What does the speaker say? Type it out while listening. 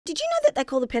Did you know that they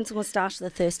call the pencil moustache the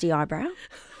thirsty eyebrow?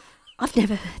 I've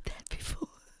never heard that before.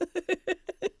 I'm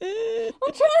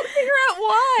trying to figure out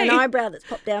why. An eyebrow that's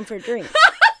popped down for a drink.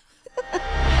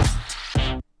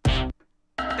 Bang.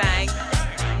 Bang.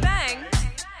 Bang.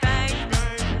 Bang.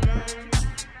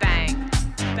 Bang.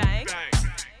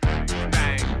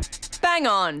 Bang. Bang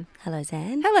on. Hello,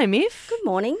 Zan. Hello, Miff. Good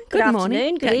morning. Good Good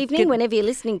morning. afternoon. Good evening, whenever you're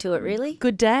listening to it, really.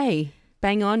 Good day.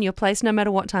 Bang on, your place no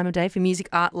matter what time of day for music,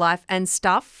 art, life and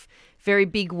stuff. Very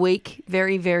big week.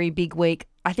 Very, very big week.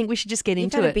 I think we should just get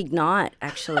into You've had it. a big night,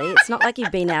 actually. It's not like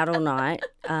you've been out all night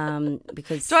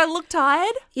because Do I look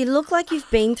tired? you look like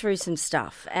you've been through some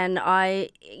stuff. And I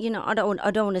don't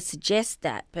want to suggest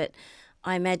that, but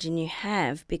I imagine you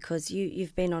have because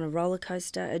you've been on a roller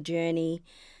coaster, a journey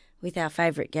with our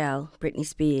favourite gal, Britney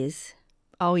Spears.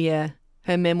 Oh, yeah.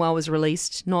 Her memoir was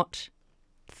released not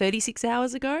 36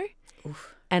 hours ago.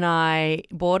 Oof. And I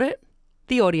bought it,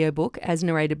 the audiobook, as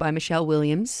narrated by Michelle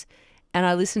Williams, and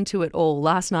I listened to it all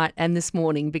last night and this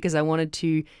morning because I wanted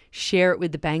to share it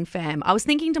with the Bang fam. I was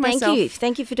thinking to myself...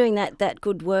 Thank you for doing that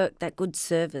good work, that good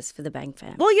service for the Bang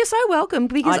fam. Well, you're so welcome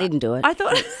because... I didn't do it. I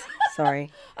thought... Sorry.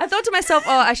 I thought to myself,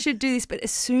 oh, I should do this, but as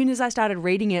soon as I started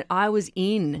reading it, I was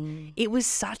in. It was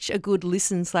such a good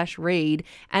listen/read.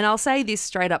 And I'll say this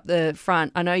straight up the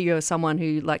front. I know you're someone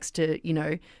who likes to,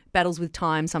 battles with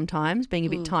time sometimes, being a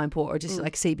bit time poor or just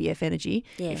like CBF energy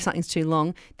if something's too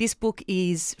long. This book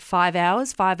is 5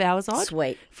 hours odd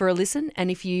Sweet. for a listen. And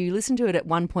if you listen to it at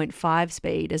 1.5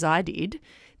 speed, as I did,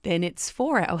 then it's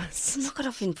 4 hours. Knock it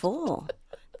off in 4.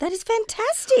 That is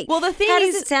fantastic. Well, the thing How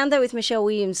is... does it sound, though, with Michelle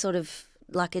Williams sort of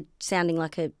sounding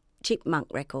like a chipmunk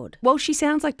record? Well, she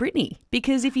sounds like Britney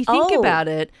because if you think about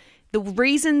it, the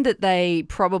reason that they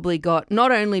probably got,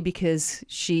 not only because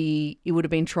it would have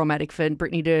been traumatic for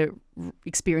Britney to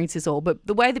experience this all, but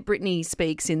the way that Britney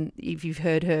speaks, if you've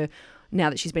heard her now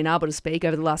that she's been able to speak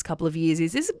over the last couple of years,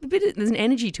 there's an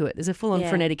energy to it. There's a full-on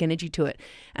frenetic energy to it.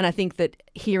 And I think that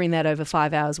hearing that over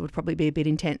 5 hours would probably be a bit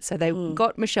intense. So they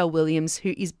got Michelle Williams,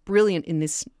 who is brilliant in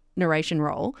this narration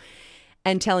role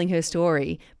and telling her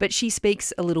story, but she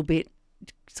speaks a little bit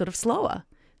sort of slower.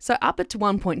 So up it to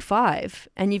 1.5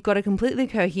 and you've got a completely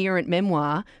coherent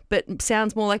memoir but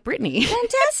sounds more like Britney.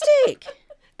 Fantastic.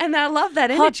 And I love that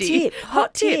energy.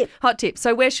 Hot tip.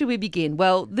 So where should we begin?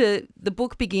 Well, the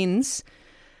book begins,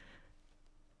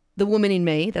 The Woman in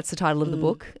Me, that's the title of the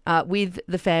book, with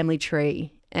the family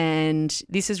tree. And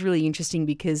this is really interesting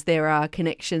because there are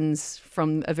connections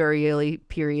from a very early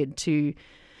period to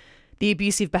the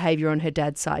abusive behaviour on her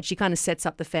dad's side. She kind of sets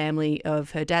up the family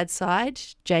of her dad's side,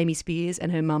 Jamie Spears,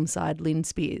 and her mum's side, Lynn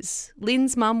Spears.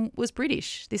 Lynn's mum was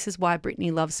British. This is why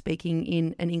Britney loves speaking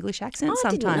in an English accent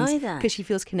sometimes. I didn't know that. Because she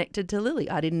feels connected to Lily.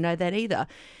 I didn't know that either.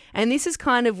 And this is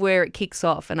kind of where it kicks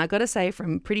off. And I got to say,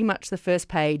 from pretty much the first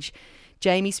page,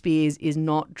 Jamie Spears is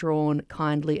not drawn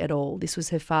kindly at all. This was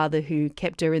her father who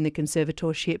kept her in the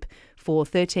conservatorship for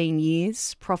 13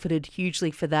 years, profited hugely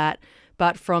for that.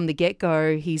 But from the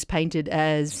get-go, he's painted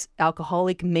as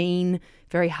alcoholic, mean,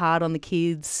 very hard on the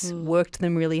kids, worked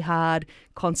them really hard,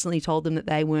 constantly told them that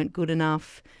they weren't good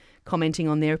enough, commenting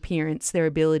on their appearance, their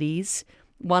abilities.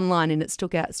 One line in it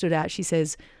stood out. She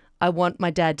says, I want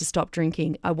my dad to stop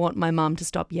drinking. I want my mum to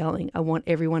stop yelling. I want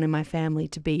everyone in my family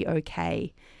to be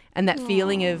okay. And that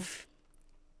feeling of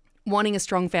wanting a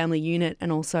strong family unit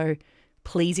and also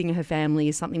pleasing her family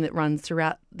is something that runs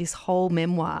throughout this whole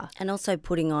memoir. And also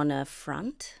putting on a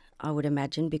front, I would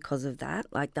imagine, because of that.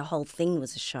 Like the whole thing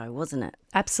was a show, wasn't it?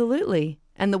 Absolutely.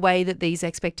 And the way that these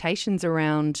expectations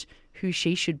around who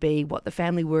she should be, what the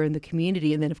family were in the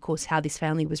community, and then, of course, how this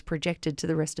family was projected to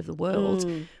the rest of the world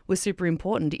was super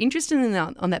important. Interestingly,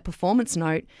 on that performance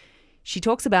note, she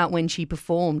talks about when she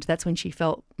performed, that's when she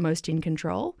felt most in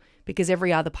control because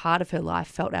every other part of her life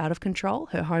felt out of control,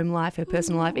 her home life, her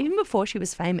personal life, even before she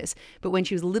was famous. But when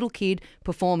she was a little kid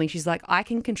performing, she's like, I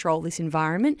can control this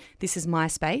environment. This is my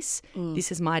space.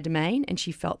 This is my domain. And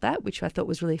she felt that, which I thought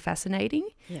was really fascinating.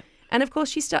 Yeah. And, of course,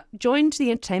 she joined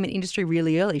the entertainment industry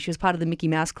really early. She was part of the Mickey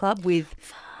Mouse Club with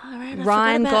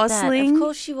Ryan Gosling. Of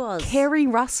course she was. Kerry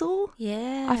Russell.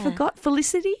 Yeah. I forgot.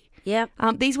 Felicity. Yep.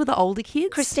 These were the older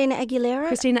kids. Christina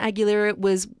Aguilera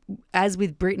was, as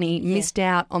with Britney, missed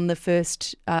out on the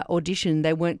first audition.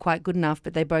 They weren't quite good enough,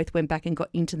 but they both went back and got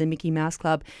into the Mickey Mouse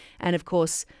Club. And, of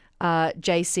course,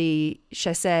 JC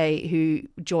Chasez, who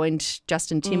joined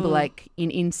Justin Timberlake in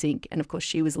NSYNC. And, of course,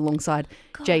 she was alongside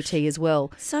JT as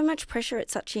well. So much pressure at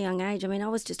such a young age. I mean, I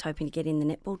was just hoping to get in the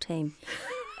netball team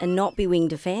and not be wing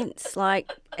defence.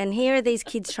 And here are these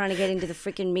kids trying to get into the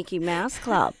freaking Mickey Mouse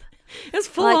Club. It's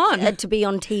full on. To be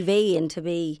on TV and to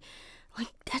be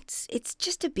it's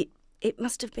just a bit it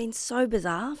must have been so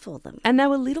bizarre for them. And they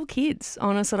were little kids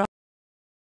on a sort of...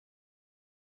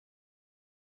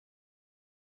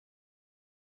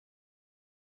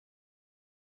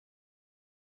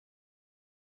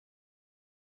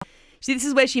 See, this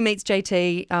is where she meets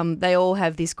JT. They all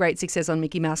have this great success on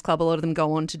Mickey Mouse Club. A lot of them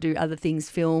go on to do other things,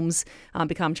 films,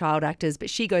 become child actors. But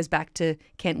she goes back to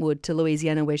Kentwood, to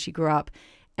Louisiana, where she grew up.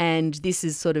 And this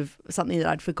is sort of something that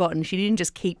I'd forgotten. She didn't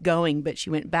just keep going, but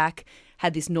she went back,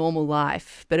 had this normal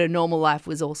life. But her normal life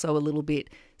was also a little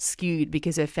bit skewed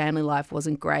because her family life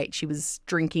wasn't great. She was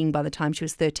drinking by the time she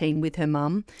was 13 with her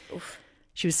mum. Oof.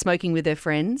 She was smoking with her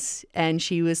friends, and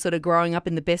she was sort of growing up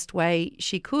in the best way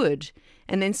she could.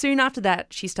 And then soon after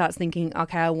that, she starts thinking,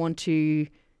 okay, I want to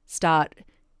start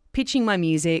pitching my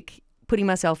music, putting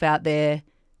myself out there.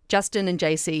 Justin and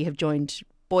JC have joined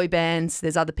boy bands.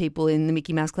 There's other people in the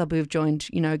Mickey Mouse Club who have joined,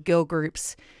 girl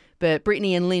groups. But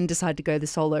Britney and Lynn decide to go the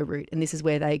solo route, and this is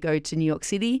where they go to New York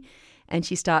City, and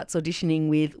she starts auditioning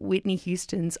with Whitney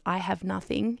Houston's I Have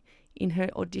Nothing in her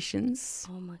auditions.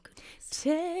 Oh, my goodness.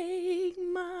 Take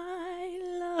my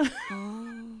love.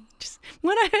 Oh. Just,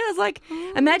 when I heard it, I was like,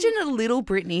 imagine a little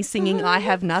Britney singing I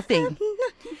Have Nothing.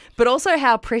 But also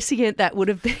how prescient that would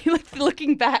have been. Like,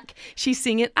 looking back, she's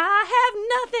singing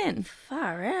I Have Nothing.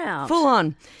 Far out. Full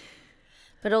on.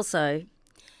 But also,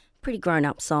 pretty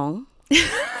grown-up song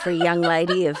for a young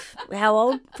lady of, how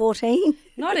old, 14?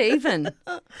 Not even.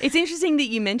 It's interesting that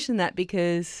you mentioned that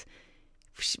because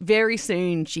very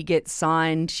soon she gets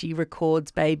signed. She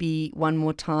records Baby one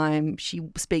more time. She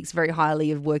speaks very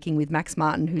highly of working with Max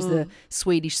Martin, who's the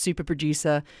Swedish super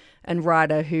producer and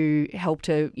writer who helped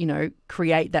her,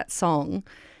 create that song.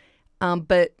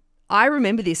 But I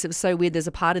remember this. It was so weird. There's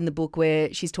a part in the book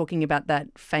where she's talking about that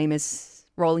famous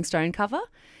Rolling Stone cover,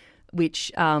 which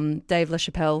Dave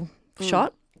LaChapelle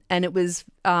shot. And it was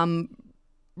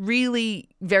really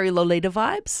very Lolita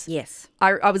vibes. Yes.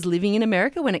 I was living in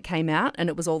America when it came out, and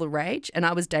it was all the rage, and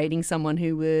I was dating someone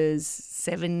who was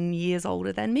 7 years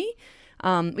older than me,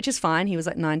 which is fine. He was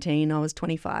like 19, I was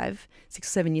 25, 6 or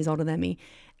 7 years older than me.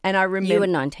 And I remember... You were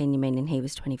 19, you mean, and he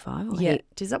was 25? Yeah.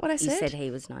 Is that what I said? You said he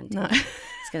was 19. No. I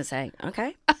was going to say,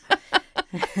 okay.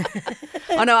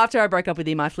 I know, after I broke up with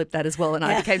him, I flipped that as well, and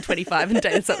I became 25 and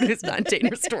dated someone who's 19,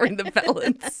 restoring the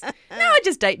balance. No, I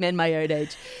just date men my own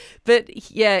age. But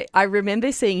yeah, I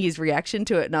remember seeing his reaction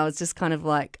to it, and I was just kind of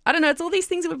like, I don't know, it's all these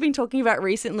things that we've been talking about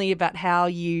recently about how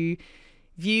you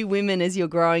view women as you're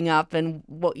growing up and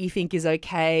what you think is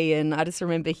okay. And I just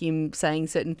remember him saying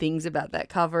certain things about that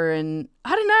cover, and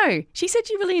I don't know. She said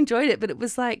she really enjoyed it, but it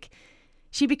was like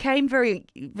she became very,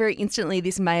 very instantly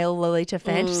this male Lolita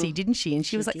fantasy, didn't she? And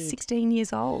she was like 16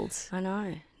 years old. I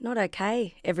know. Not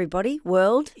okay, everybody.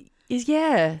 World.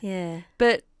 Yeah. Yeah.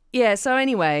 But yeah, so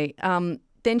anyway,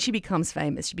 then she becomes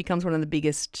famous. She becomes one of the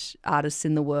biggest artists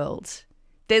in the world.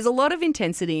 There's a lot of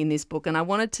intensity in this book, and I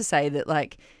wanted to say that,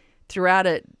 like, throughout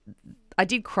it, I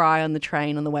did cry on the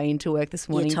train on the way into work this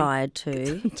morning. You're tired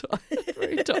too. I'm tired,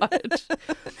 very tired.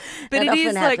 But that it often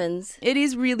is happens. It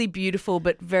is really beautiful,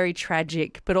 but very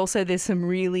tragic. But also, there's some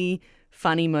really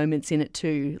funny moments in it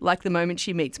too. Like the moment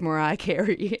she meets Mariah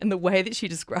Carey, and the way that she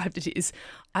described it is,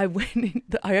 I opened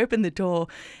the door,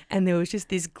 and there was just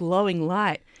this glowing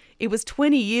light. It was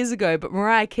 20 years ago, but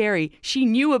Mariah Carey, she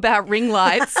knew about ring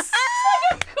lights.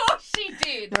 Of course she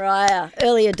did. Mariah,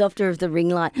 early adopter of the ring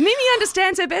light. Mimi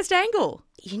understands her best angle.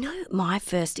 You know my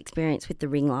first experience with the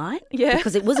ring light? Yeah.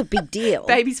 Because it was a big deal.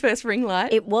 Baby's first ring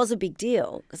light. It was a big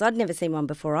deal because I'd never seen one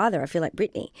before either. I feel like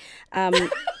Britney.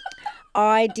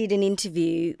 I did an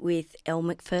interview with Elle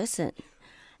Macpherson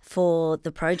for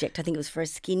the project. I think it was for a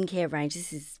skincare range.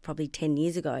 This is probably 10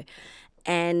 years ago.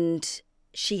 And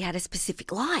she had a specific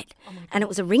light, and it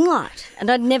was a ring light, and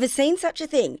I'd never seen such a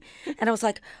thing. And I was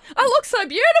like, I look so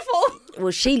beautiful.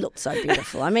 well, she looked so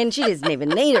beautiful. I mean, she doesn't even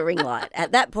need a ring light.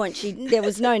 At that point, there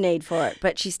was no need for it,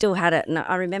 but she still had it. And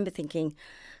I remember thinking,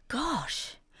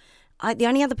 gosh, the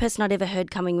only other person I'd ever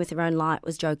heard coming with her own light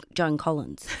was Joan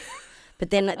Collins. But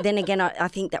then again, I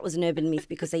think that was an urban myth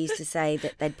because they used to say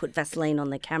that they'd put Vaseline on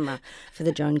the camera for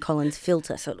the Joan Collins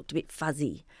filter, so it looked a bit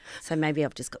fuzzy. So maybe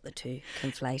I've just got the two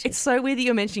conflated. It's so weird that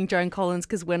you're mentioning Joan Collins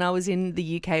because when I was in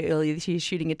the UK earlier this year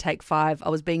shooting a Take 5, I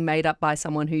was being made up by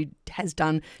someone who has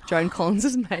done Joan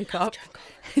Collins' makeup.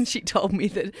 And she told me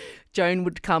that Joan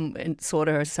would come and sort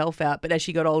herself out, but as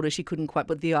she got older, she couldn't quite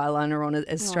put the eyeliner on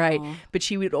as straight. Aww. But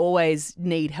she would always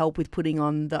need help with putting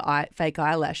on the fake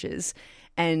eyelashes.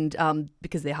 And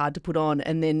because they're hard to put on,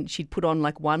 and then she'd put on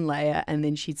like one layer, and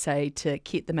then she'd say to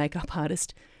Kit, the makeup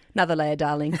artist, another layer,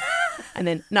 darling. And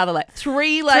then another layer.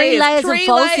 Three layers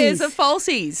of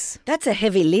falsies. That's a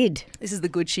heavy lid. This is the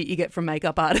good shit you get from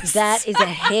makeup artists. That is a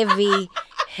heavy,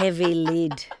 heavy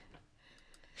lid.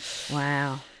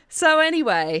 Wow. So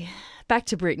anyway, back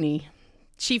to Britney.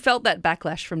 She felt that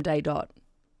backlash from day dot.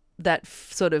 That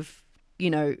sort of,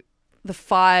 the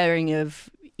firing of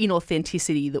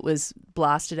inauthenticity that was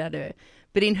blasted at her.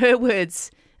 But in her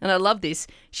words, and I love this,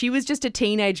 she was just a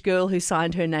teenage girl who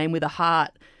signed her name with a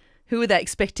heart. Who were they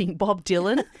expecting? Bob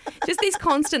Dylan? Just this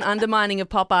constant undermining of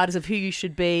pop artists of who you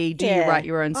should be. Do you write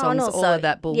your own songs? And also, all of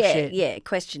that bullshit. Yeah,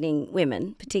 questioning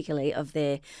women, particularly of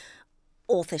their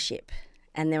authorship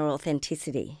and their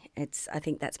authenticity. I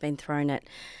think that's been thrown at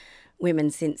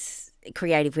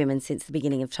creative women since the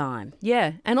beginning of time.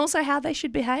 Yeah, and also how they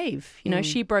should behave.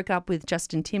 She broke up with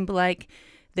Justin Timberlake.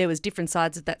 There was different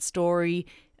sides of that story.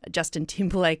 Justin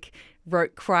Timberlake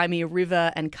wrote Cry Me a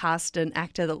River and cast an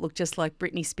actor that looked just like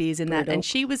Britney Spears in that. And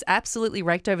she was absolutely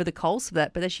raked over the coals for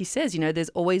that. But as she says, there's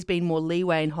always been more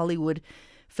leeway in Hollywood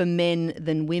for men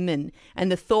than women.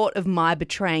 And the thought of my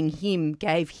betraying him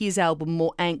gave his album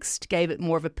more angst, gave it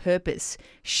more of a purpose.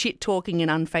 Shit-talking an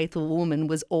unfaithful woman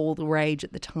was all the rage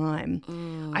at the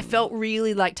time. I felt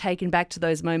really taken back to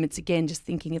those moments again, just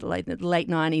thinking of the late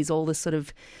 90s, all this sort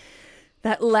of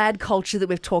that lad culture that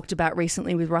we've talked about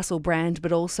recently with Russell Brand,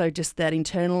 but also just that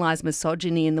internalized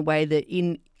misogyny in the way that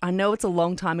I know it's a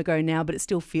long time ago now, but it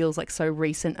still feels like so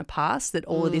recent a past that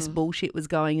all of this bullshit was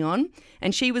going on.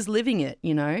 And she was living it,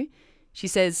 She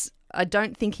says, I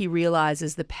don't think he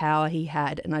realises the power he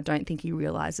had, and I don't think he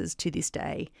realises to this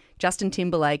day. Justin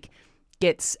Timberlake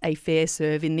gets a fair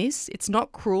serve in this. It's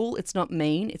not cruel, it's not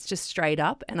mean, it's just straight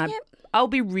up. And I'll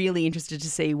be really interested to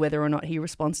see whether or not he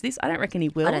responds to this. I don't reckon he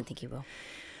will. I don't think he will.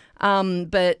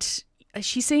 But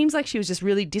she seems like she was just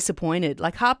really disappointed,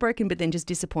 heartbroken, but then just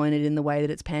disappointed in the way that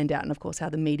it's panned out and, of course, how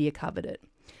the media covered it.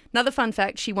 Another fun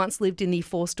fact, she once lived in the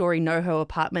 4-story NoHo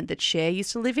apartment that Cher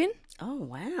used to live in. Oh,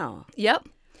 wow. Yep.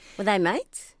 Were they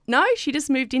mates? No, she just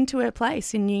moved into her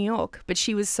place in New York. But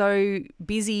she was so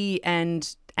busy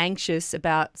and anxious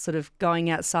about sort of going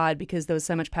outside because there was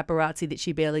so much paparazzi that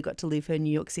she barely got to live her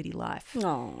New York City life.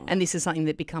 Aww. And this is something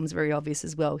that becomes very obvious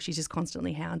as well. She's just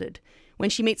constantly hounded. When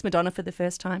she meets Madonna for the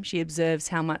first time, she observes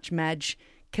how much Madge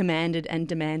commanded and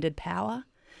demanded power.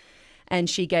 And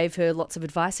she gave her lots of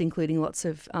advice, including lots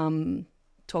of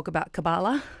talk about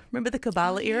Kabbalah. Remember the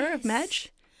Kabbalah era of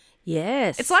Madge?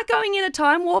 Yes. It's like going in a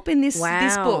time warp in this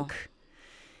Wow. book.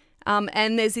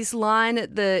 And there's this line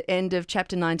at the end of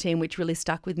chapter 19 which really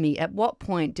stuck with me. At what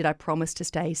point did I promise to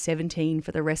stay 17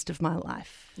 for the rest of my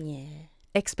life? Yeah.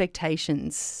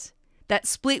 Expectations. That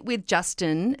split with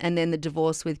Justin and then the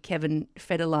divorce with Kevin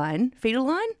Federline.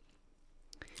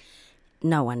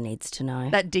 No one needs to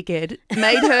know. That dickhead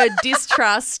made her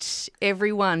distrust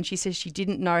everyone. She says she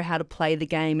didn't know how to play the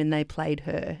game and they played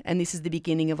her. And this is the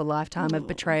beginning of a lifetime of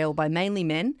betrayal by mainly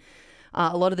men,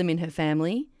 a lot of them in her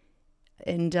family.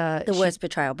 And the worst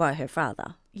betrayal by her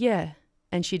father. Yeah.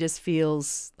 And she just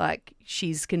feels like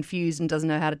she's confused and doesn't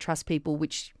know how to trust people,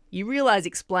 which you realise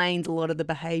explains a lot of the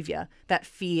behaviour, that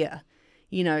fear.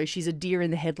 She's a deer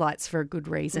in the headlights for a good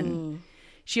reason.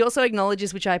 She also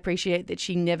acknowledges, which I appreciate, that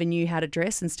she never knew how to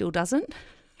dress and still doesn't.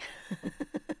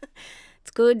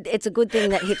 It's good. It's a good thing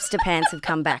that hipster pants have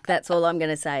come back. That's all I'm going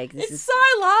to say. It's so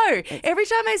low. Every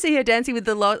time I see her dancing with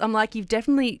the low, I'm like,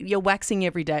 you're waxing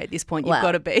every day at this point. You've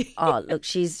got to be. Oh, look,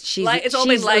 she's it's all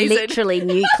been lasered. Literally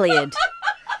nucleared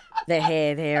the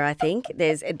hair there, I think.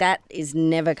 That is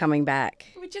never coming back.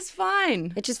 Which is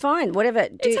fine. Whatever.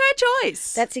 It's her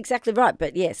choice. That's exactly right.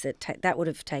 But yes, that would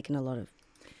have taken a lot of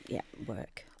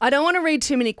work. I don't want to read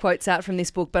too many quotes out from this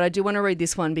book, but I do want to read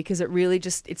this one because it really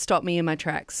it stopped me in my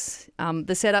tracks.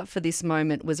 The setup for this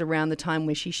moment was around the time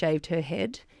where she shaved her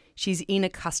head. She's in a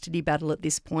custody battle at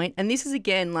this point. And this is,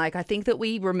 again, I think that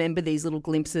we remember these little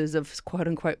glimpses of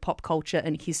quote-unquote pop culture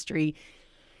and history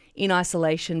in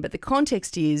isolation. But the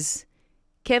context is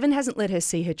Kevin hasn't let her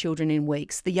see her children in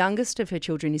weeks. The youngest of her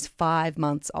children is 5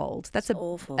 months old. That's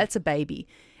awful. That's a baby.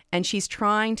 And she's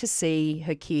trying to see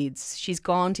her kids. She's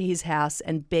gone to his house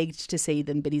and begged to see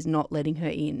them, but he's not letting her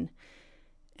in.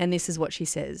 And this is what she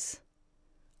says.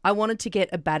 I wanted to get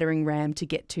a battering ram to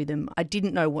get to them. I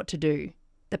didn't know what to do.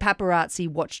 The paparazzi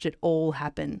watched it all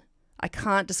happen. I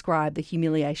can't describe the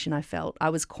humiliation I felt. I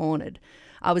was cornered.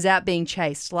 I was out being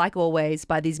chased, like always,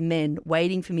 by these men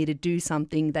waiting for me to do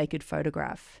something they could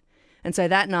photograph. And so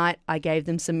that night I gave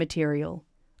them some material.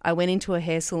 I went into a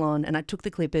hair salon and I took the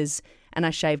clippers and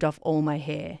I shaved off all my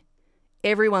hair.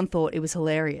 Everyone thought it was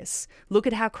hilarious. Look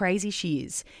at how crazy she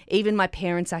is. Even my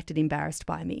parents acted embarrassed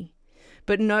by me.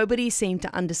 But nobody seemed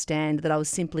to understand that I was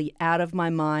simply out of my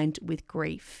mind with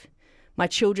grief. My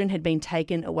children had been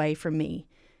taken away from me.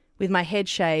 With my head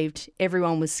shaved,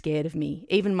 everyone was scared of me,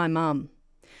 even my mum.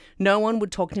 No one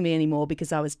would talk to me anymore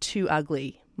because I was too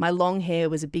ugly. My long hair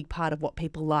was a big part of what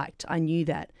people liked. I knew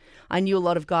that. I knew a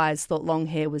lot of guys thought long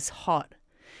hair was hot.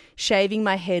 Shaving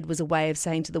my head was a way of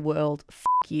saying to the world, "F***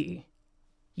 you.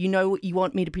 You know you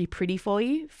want me to be pretty for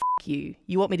you? F*** you.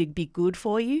 You want me to be good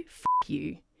for you? F***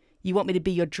 you. You want me to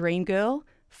be your dream girl?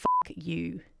 F***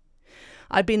 you."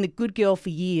 I'd been the good girl for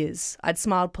years. I'd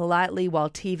smiled politely while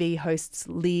TV hosts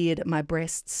leered at my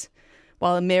breasts,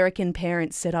 while American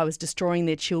parents said I was destroying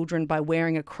their children by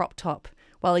wearing a crop top,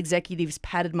 while executives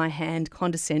patted my hand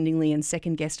condescendingly and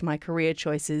second-guessed my career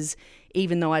choices,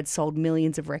 even though I'd sold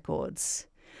millions of records.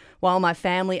 While my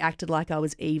family acted like I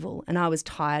was evil, and I was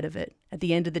tired of it. At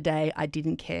the end of the day, I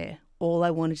didn't care. All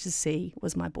I wanted to see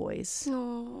was my boys.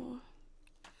 Oh,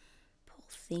 poor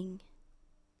thing.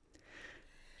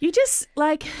 You just,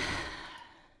 like,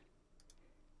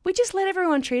 we just let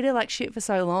everyone treat her like shit for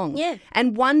so long. Yeah.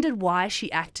 And wondered why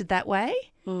she acted that way.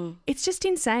 Mm. It's just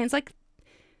insane. It's like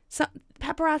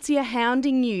paparazzi are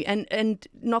hounding you and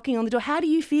knocking on the door. How do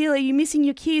you feel? Are you missing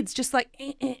your kids? Just like,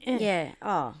 Yeah.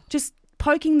 Oh. Just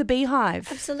poking the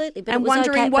beehive. Absolutely. But and it was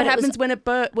wondering okay, what but happens when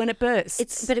it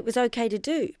bursts. But it was okay to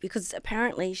do because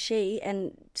apparently she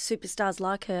and superstars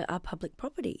like her are public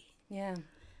property. Yeah.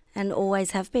 And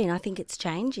always have been. I think it's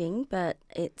changing, but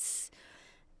it's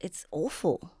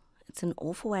awful. It's an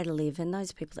awful way to live. And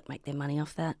those people that make their money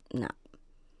off that, no.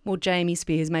 Well, Jamie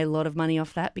Spears made a lot of money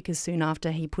off that because soon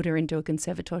after he put her into a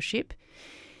conservatorship.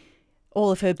 All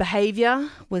of her behaviour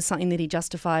was something that he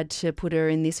justified to put her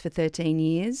in this for 13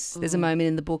 years. There's a moment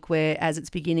in the book where, as it's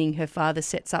beginning, her father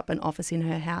sets up an office in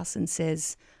her house and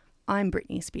says, "I'm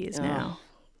Britney Spears now."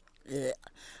 Ugh.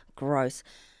 Gross.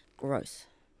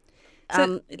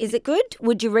 So, is it good?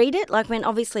 Would you read it? Like, when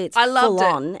obviously it's I loved full it.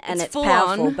 on and it's full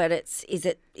powerful, on. but is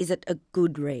it a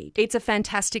good read? It's a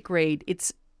fantastic read.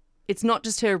 It's not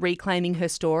just her reclaiming her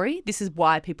story. This is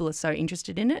why people are so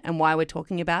interested in it and why we're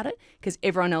talking about it, because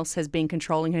everyone else has been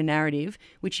controlling her narrative,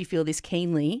 which you feel this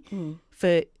keenly,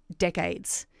 for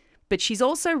decades. But she's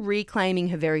also reclaiming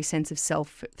her very sense of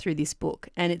self through this book,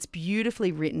 and it's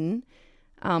beautifully written.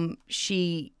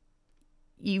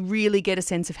 You really get a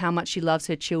sense of how much she loves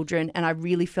her children, and I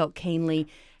really felt keenly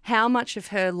how much of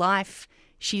her life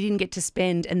she didn't get to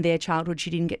spend and their childhood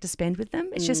she didn't get to spend with them.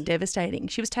 It's just devastating.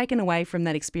 She was taken away from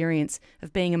that experience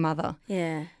of being a mother.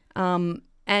 Yeah.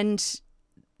 And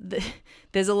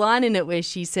there's a line in it where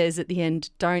she says at the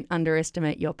end, "Don't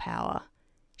underestimate your power."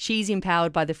 She's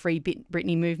empowered by the Free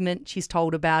Britney movement. She's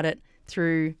told about it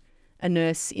through a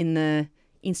nurse in the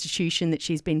institution that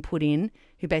she's been put in,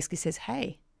 who basically says,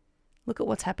 "Hey, look at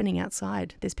what's happening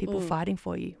outside. There's people fighting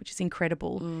for you," which is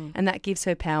incredible. And that gives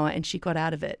her power, and she got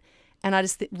out of it. And I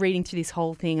just, reading through this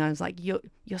whole thing, I was like, you're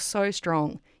so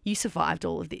strong. You survived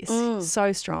all of this.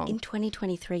 So strong. In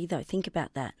 2023, though, think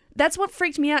about that. That's what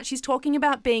freaked me out. She's talking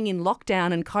about being in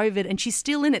lockdown and COVID, and she's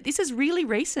still in it. This is really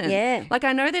recent. Yeah. Like,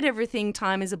 I know that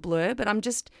time is a blur, but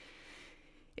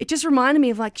it just reminded me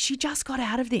of, like, she just got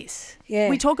out of this. Yeah.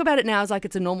 We talk about it now as like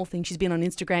it's a normal thing. She's been on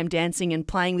Instagram dancing and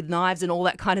playing with knives and all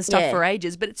that kind of stuff for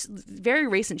ages, but it's very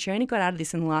recent. She only got out of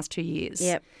this in the last 2 years.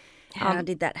 Yep. How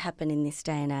did that happen in this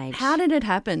day and age? How did it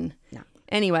happen? No.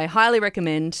 Anyway, highly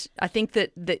recommend. I think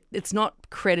that it's not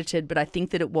credited, but I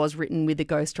think that it was written with a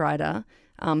ghostwriter.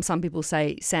 Some people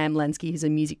say Sam Lansky, who's a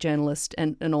music journalist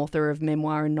and an author of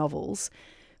memoir and novels.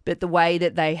 But the way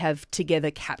that they have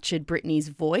together captured Britney's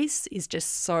voice is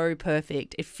just so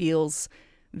perfect. It feels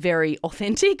very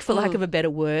authentic, for lack of a better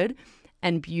word,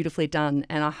 and beautifully done.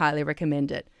 And I highly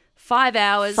recommend it. 5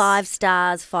 hours. 5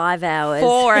 stars, 5 hours.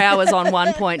 4 hours on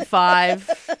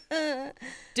 1.5.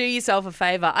 Do yourself a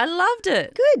favour. I loved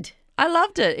it. Good. I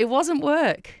loved it. It wasn't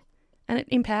work. And it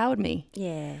empowered me.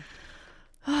 Yeah.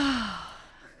 All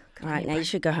right, now you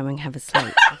should go home and have a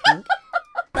sleep, I think.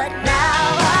 But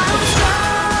now I'm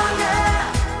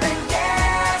stronger than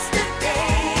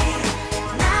yesterday.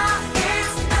 Now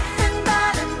it's nothing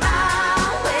but a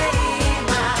mile away.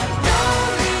 My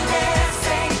loneliness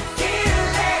ain't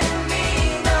killing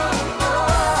me no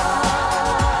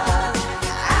more.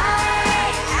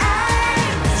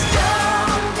 I'm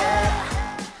stronger.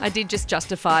 I did just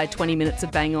justify 20 minutes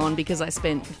of Bang On because I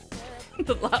spent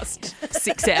the last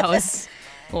 6 hours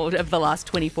or of the last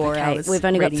 24 hours. We've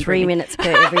only got 3 minutes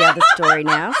per every other story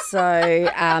now,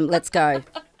 so let's go.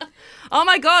 Oh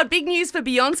my God, big news for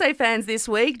Beyonce fans this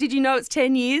week. Did you know it's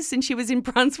 10 years since she was in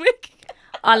Brunswick?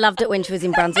 I loved it when she was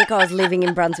in Brunswick. I was living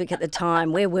in Brunswick at the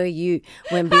time. Where were you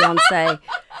when Beyonce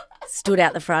stood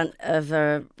out the front of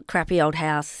a crappy old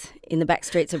house in the back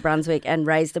streets of Brunswick and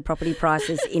raised the property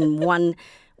prices in one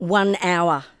 1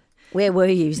 hour. Where were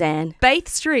you, Zan? Bath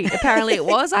Street, apparently it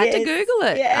was. I had to Yes, Google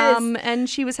it. yes. And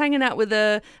she was hanging out with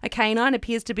a canine,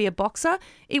 appears to be a boxer.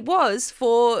 It was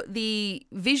for the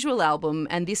visual album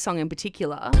and this song in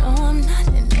particular. No, I'm not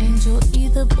an angel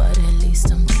either, but at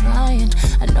least I'm trying.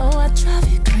 I know I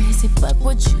drive you crazy, but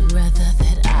would you rather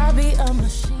that I be a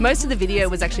machine? Most of the video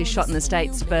was actually shot in the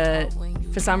States, but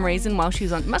for some reason while she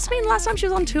was on, must have been last time she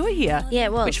was on tour here. Yeah,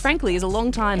 it was. Which frankly is a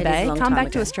long time, It is a babe. long Come time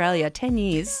back to ago. Australia, 10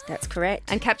 years. That's correct.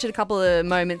 And captured a couple of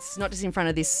moments, not just in front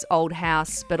of this old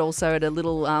house, but also at a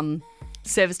little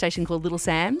service station called Little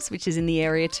Sam's, which is in the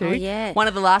area too. Oh, yeah. One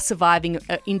of the last surviving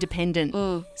independent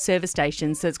service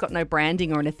stations, so it's got no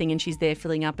branding or anything, and she's there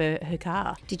filling up her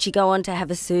car. Did she go on to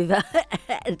have a suva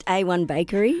at A1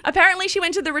 Bakery? Apparently she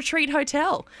went to the Retreat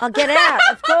Hotel. I'll get out,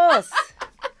 of course.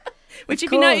 Which,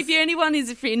 Of if course. anyone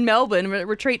is in Melbourne,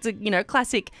 Retreat's a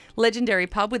classic, legendary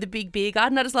pub with a big beer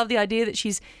garden. I just love the idea that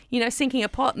she's sinking a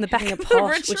pot in the back Having of a the pot.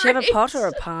 Retreat. Would she have a pot or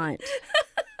a pint?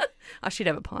 Oh, she'd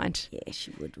have a pint. Yeah, she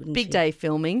would, wouldn't Big she? day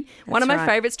filming. One of my right.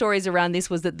 favourite stories around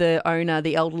this was that the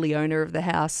elderly owner of the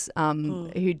house, who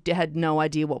had no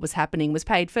idea what was happening, was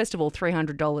paid, first of all,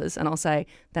 $300. And I'll say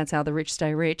that's how the rich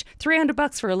stay rich.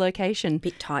 $300 for a location.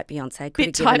 Bit tight, Beyonce. Could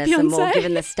Bit have given tight, us some more, Beyonce.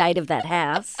 given the state of that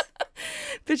house.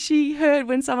 But she heard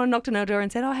when someone knocked on her door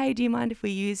and said, "Oh, hey, do you mind if we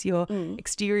use your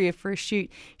exterior for a shoot?"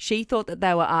 She thought that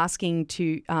they were asking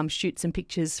to shoot some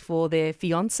pictures for their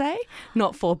fiancé,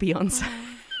 not for Beyonce.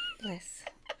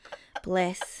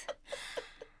 Bless.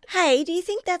 Hey, do you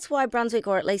think that's why Brunswick,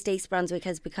 or at least East Brunswick,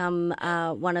 has become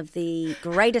one of the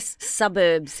greatest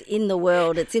suburbs in the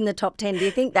world? It's in the top 10. Do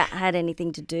you think that had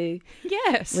anything to do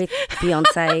Yes. with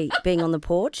Beyonce being on the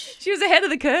porch She was ahead of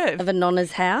the curve. of a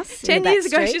nonna's house? 10 years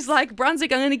ago, she's like,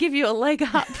 Brunswick, I'm going to give you a leg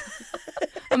up.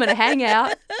 I'm going to hang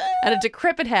out at a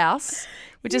decrepit house,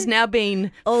 which has now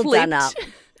been all flipped. done up.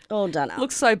 All done up.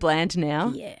 Looks so bland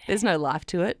now. Yeah. There's no life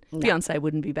to it. Beyonce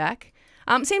wouldn't be back.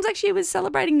 Seems like she was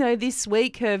celebrating, though, this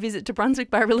week her visit to Brunswick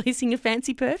by releasing a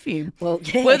fancy perfume. Well,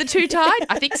 yeah. Were the two tied?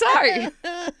 I think so.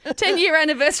 10-year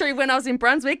anniversary when I was in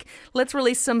Brunswick. Let's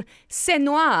release some C'est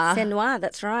Noir. C'est noir,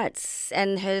 that's right.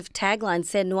 And her tagline,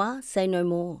 C'est noir, say no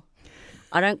more.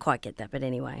 I don't quite get that, but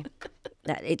anyway.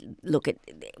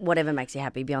 Whatever makes you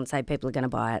happy, Beyonce, people are going to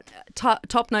buy it.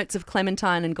 Top notes of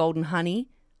clementine and golden honey.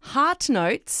 Heart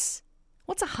notes.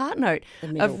 What's a heart note?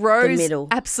 middle, Of rose, the middle.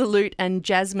 absolute, and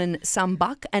jasmine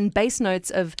sambuck, and base notes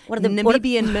of What are the-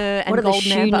 Namibian myrrh and What are the golden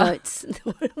shoe amber. notes?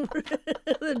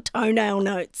 The toenail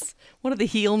notes. What are the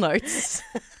heel notes?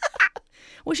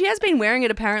 Well, she has been wearing it,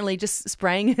 apparently, just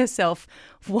spraying herself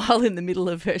while in the middle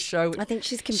of her show. I think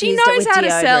she's confused She it knows with how to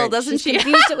deodorant. sell, doesn't She's she?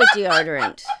 confused it with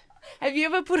deodorant. Have you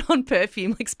ever put on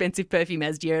perfume, expensive perfume,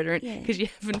 as deodorant because you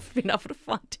haven't been able to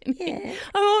find any? Yeah.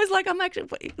 I'm always like,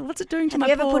 what's it doing to Have my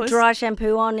you ever pores? put dry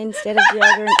shampoo on instead of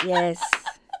deodorant? Yes.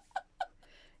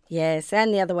 Yes,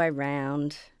 and the other way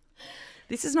round.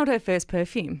 This is not her first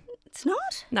perfume. It's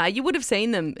not? No, you would have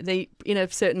seen them in a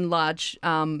certain large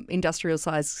industrial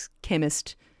size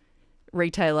chemist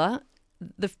retailer.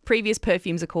 The previous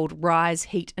perfumes are called Rise,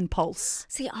 Heat and Pulse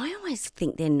See, I always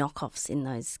think they're knockoffs in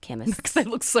those chemists. because they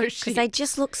look so Because shit. they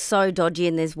just look so dodgy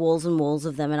and there's walls and walls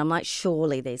of them. And I'm like,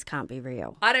 surely these can't be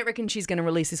real. I don't reckon she's going to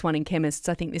release this one in chemists.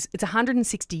 I think it's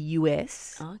 $160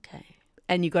 US, Okay.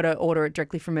 and you got to order it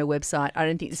directly from her website. I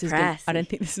don't think this is. Pricey. I don't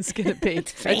think this is going to be a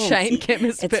fancy. chain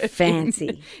chemist It's perfume.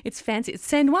 fancy. It's fancy. It's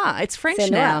C'est Noir. It's French C'est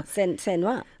now. noir. C'est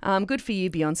noir. Good for you,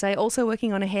 Beyonce. Also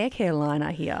working on a hair care line,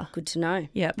 I hear. Good to know.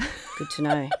 Yep. Good to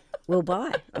know. We'll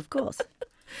buy, of course.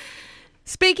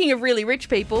 Speaking of really rich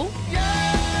people.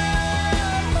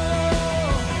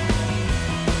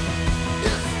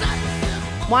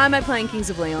 Why am I playing Kings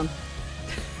of Leon?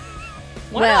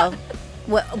 Well,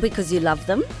 because you love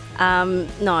them.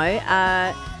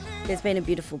 There's been a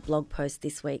beautiful blog post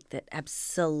this week that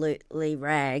absolutely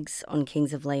rags on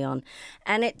Kings of Leon.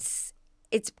 And it's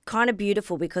kind of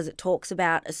beautiful because it talks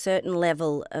about a certain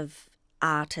level of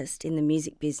artist in the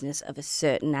music business of a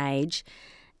certain age,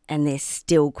 and they're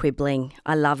still quibbling.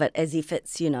 I love it, as if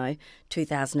it's,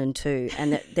 2002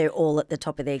 and that they're all at the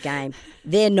top of their game.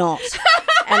 They're not.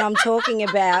 And I'm talking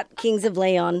about Kings of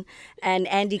Leon and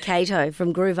Andy Cato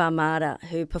from Groove Armada,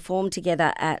 who performed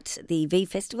together at the V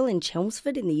Festival in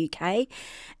Chelmsford in the UK.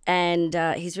 And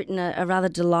he's written a rather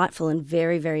delightful and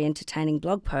very, very entertaining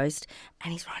blog post.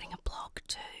 And he's writing a blog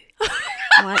too.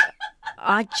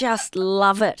 I just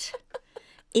love it.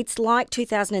 It's like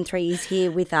 2003 is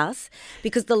here with us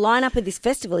because the lineup of this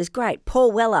festival is great.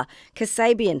 Paul Weller,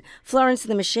 Kasabian, Florence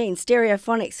and the Machine,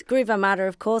 Stereophonics, Groove Armada,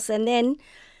 of course, and then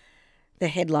the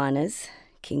headliners,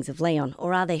 Kings of Leon,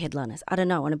 or are they headliners? I don't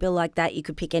know. On a bill like that, you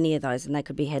could pick any of those and they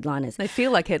could be headliners. They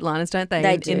feel like headliners, don't they?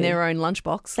 They do. In their own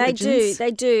lunchbox. They legends. do,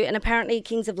 they do. And apparently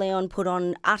Kings of Leon put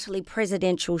on utterly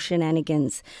presidential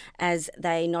shenanigans as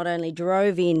they not only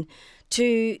drove in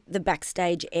to the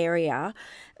backstage area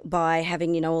by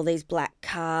having, you know, all these black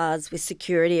cars with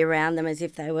security around them as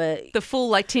if they were the full,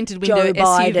 like, tinted window Joe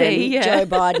Biden, SUV. Yeah. Joe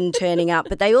Biden turning up.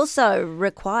 But they also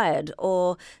required,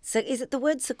 or so is it the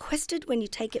word sequestered when you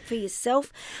take it for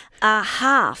yourself,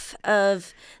 half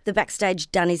of the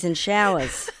backstage dunnies and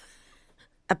showers,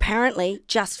 apparently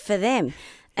just for them.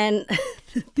 And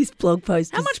this blog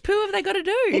post How much poo have they got to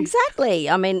do? Exactly.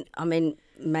 I mean,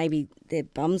 maybe their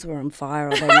bums were on fire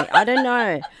or I don't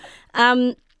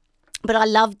know. But I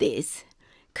love this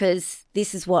because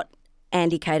this is what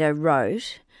Andy Cato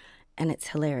wrote, and it's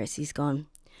hilarious. He's gone,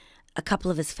 a couple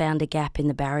of us found a gap in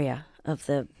the barrier of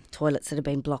the toilets that had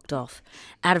been blocked off.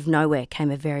 Out of nowhere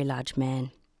came a very large man.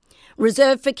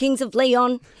 Reserved for Kings of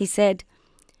Leon, he said,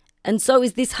 and so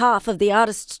is this half of the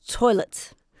artist's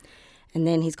toilets. And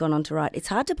then he's gone on to write, it's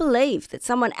hard to believe that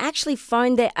someone actually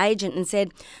phoned their agent and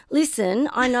said, listen,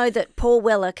 I know that Paul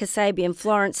Weller, Kasabian,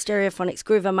 Florence, Stereophonics,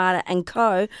 Groove Armada and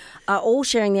Co. are all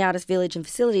sharing the artist village and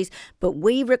facilities, but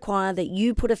we require that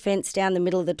you put a fence down the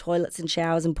middle of the toilets and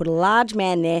showers and put a large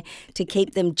man there to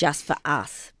keep them just for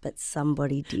us. But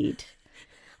somebody did.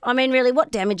 I mean, really,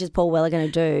 what damage is Paul Weller going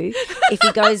to do if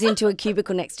he goes into a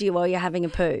cubicle next to you while you're having a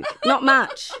poo? Not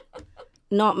much.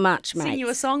 Not much, mate. Sing you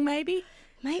a song, maybe?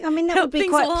 Mate, I mean, that would be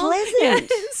quite pleasant.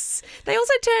 Yes. They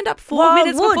also turned up 4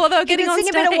 minutes before they were getting on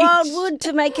stage. Sing a bit of Wildwood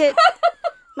to make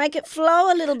it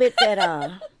flow a little bit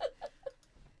better.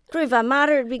 Groove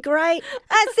Armada would be great.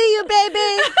 I see you,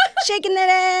 baby, shaking that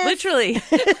ass. Literally.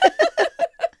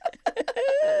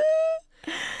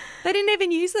 They didn't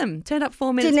even use them. Turned up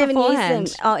 4 minutes beforehand. Didn't even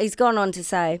use them. Oh, he's gone on to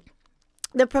say,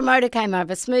 the promoter came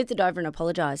over, smoothed it over and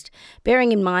apologised.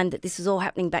 Bearing in mind that this was all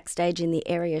happening backstage in the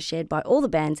area shared by all the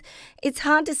bands, it's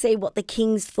hard to see what the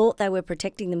Kings thought they were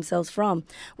protecting themselves from.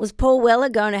 Was Paul Weller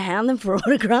going to hound them for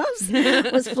autographs?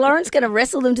 Was Florence going to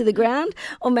wrestle them to the ground?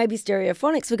 Or maybe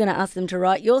Stereophonics were going to ask them to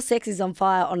write Your Sex is on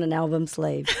Fire on an album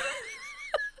sleeve?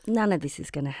 None of this is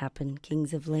going to happen,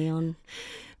 Kings of Leon.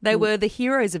 They were the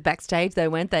heroes of backstage, though,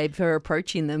 weren't they, for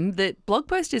approaching them? The blog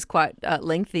post is quite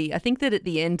lengthy. I think that at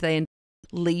the end they end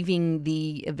leaving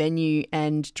the venue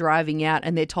and driving out,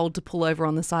 and they're told to pull over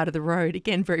on the side of the road,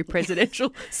 again very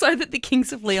presidential, so that the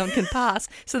Kings of Leon can pass.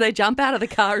 So they jump out of the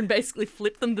car and basically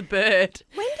flip them the bird.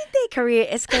 When did their career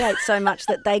escalate so much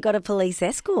that they got a police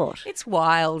escort? It's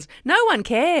wild. No one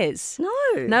cares.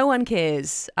 No one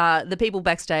cares. The people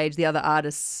backstage, the other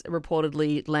artists,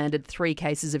 reportedly landed 3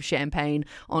 cases of champagne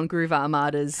on Groove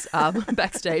Armada's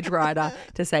backstage rider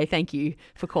to say thank you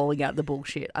for calling out the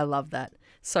bullshit. I love that.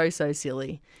 So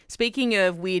silly. Speaking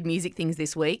of weird music things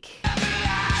this week.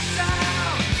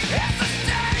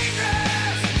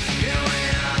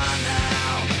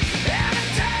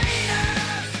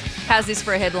 How's this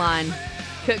for a headline?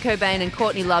 Kurt Cobain and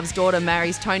Courtney Love's daughter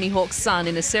marries Tony Hawk's son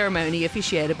in a ceremony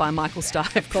officiated by Michael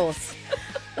Stipe. Of course.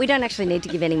 We don't actually need to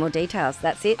give any more details.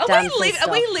 That's it. Are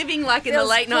we living like in the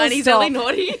late 90s, early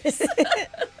noughties?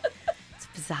 It's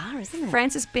bizarre, isn't it?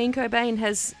 Frances Bean Cobain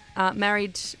has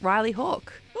married Riley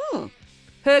Hawke. Hmm.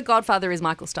 Her godfather is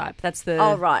Michael Stipe. That's the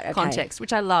okay. context,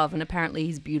 which I love, and apparently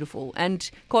he's beautiful. And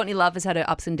Courtney Love has had her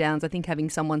ups and downs. I think having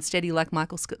someone steady like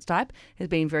Michael Stipe has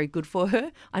been very good for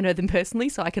her. I know them personally,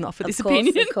 so I can offer this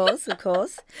opinion. Of course.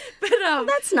 But well,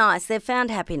 that's nice. They've found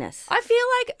happiness. I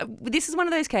feel like this is one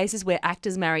of those cases where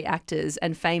actors marry actors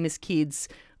and famous kids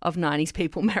of 90s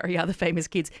people marry other famous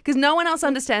kids, because no one else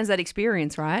understands that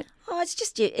experience, right? Oh, it's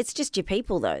just your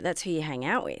people, though. That's who you hang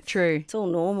out with. True. It's all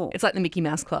normal. It's like the Mickey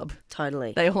Mouse Club.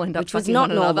 Totally. They all end up which was fucking not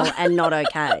one normal another. and not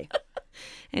okay.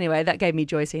 Anyway, that gave me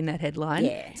joy seeing that headline.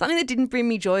 Yeah. Something that didn't bring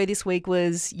me joy this week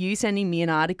was you sending me an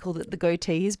article that the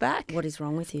goatee is back. What is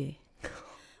wrong with you?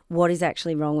 What is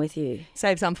actually wrong with you?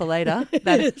 Save some for later.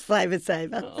 Flavour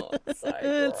saver. Oh, so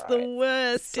it's the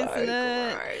worst, so isn't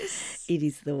it? Gross. It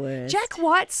is the worst. Jack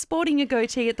White's sporting a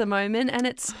goatee at the moment, and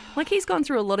it's like he's gone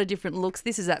through a lot of different looks.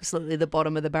 This is absolutely the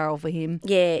bottom of the barrel for him.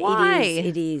 Yeah, Why?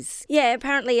 It is. Yeah,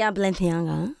 apparently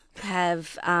Balenciaga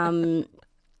have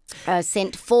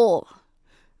sent 4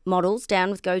 models down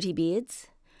with goatee beards.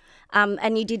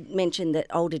 And you did mention that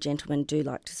older gentlemen do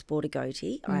like to sport a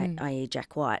goatee, i.e.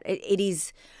 Jack White.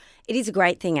 It is a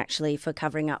great thing actually for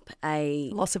covering up a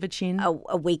Loss of a chin.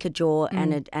 a weaker jaw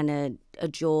and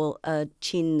a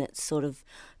chin that's sort of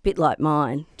a bit like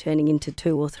mine, turning into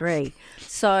 2 or 3.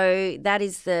 So that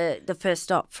is the first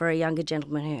stop for a younger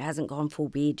gentleman who hasn't gone full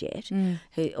beard yet.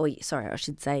 I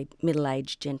should say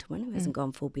middle-aged gentleman who hasn't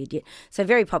gone full beard yet. So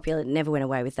very popular, never went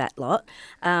away with that lot.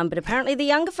 But apparently the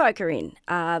younger folk are in.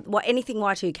 Anything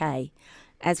Y2K.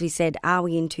 As we said, are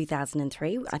we in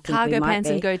 2003? I think Cargo we might pants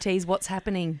be. and goatees, what's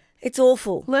happening? It's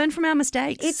awful. Learn from our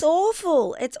mistakes. It's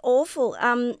awful. It's awful.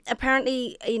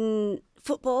 Apparently in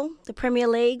football, the Premier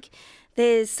League,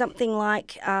 there's something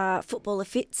like Footballer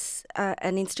Fits,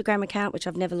 an Instagram account, which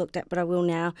I've never looked at, but I will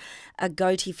now, a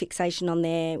goatee fixation on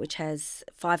there, which has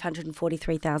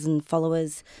 543,000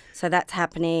 followers. So that's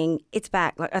happening. It's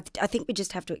back. Like I think we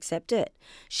just have to accept it.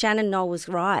 Shannon Knoll was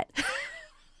right.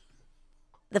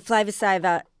 The flavour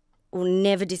saver will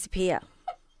never disappear.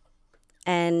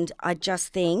 And I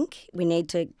just think we need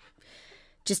to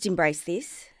just embrace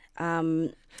this.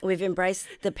 We've embraced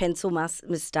the pencil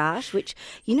moustache, which,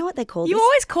 you know what they call this? You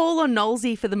always call on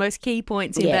Knowlesy for the most key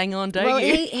points in Bang On, don't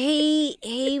you?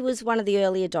 He was one of the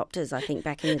early adopters, I think,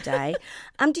 back in the day.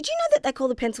 Did you know that they call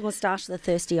the pencil moustache the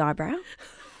thirsty eyebrow?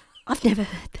 I've never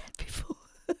heard that before.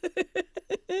 I'm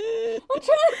trying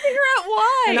to figure out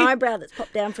why. An eyebrow that's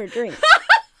popped down for a drink.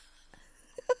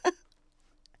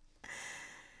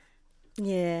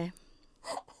 Yeah,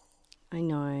 I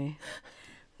know.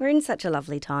 We're in such a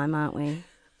lovely time, aren't we?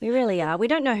 We really are. We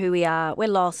don't know who we are. We're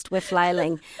lost. We're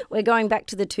flailing. We're going back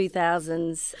to the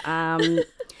 2000s.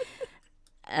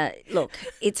 Look,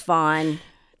 it's fine.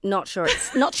 Not sure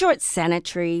it's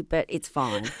sanitary, but it's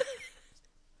fine.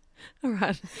 All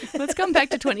right, let's come back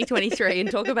to 2023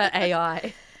 and talk about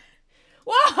AI.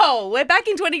 Whoa, we're back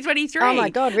in 2023. Oh my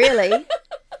God, really?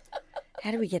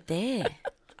 How do we get there?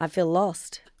 I feel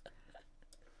lost.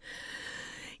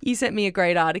 You sent me a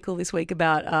great article this week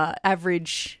about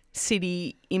average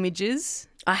city images.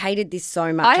 I hated this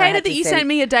so much. I hated that you sent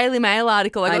me a Daily Mail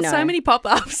article. I got so many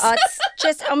pop-ups. It's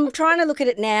just, I'm trying to look at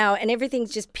it now and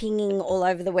everything's just pinging all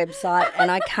over the website and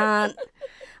I can't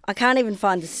even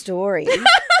find the story.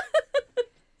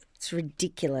 It's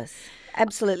ridiculous.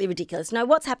 Absolutely ridiculous. No,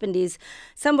 what's happened is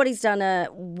somebody's done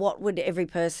what would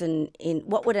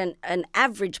an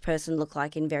average person look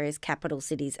like in various capital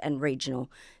cities and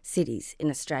regional cities in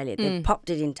Australia. They've popped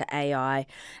it into AI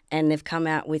and they've come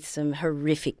out with some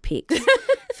horrific pics.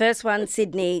 First one,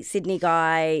 Sydney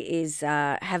guy is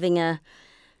having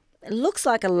it looks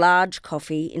like a large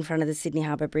coffee in front of the Sydney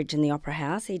Harbour Bridge and the Opera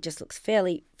House. He just looks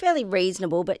fairly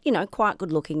reasonable, but, quite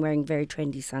good looking, wearing very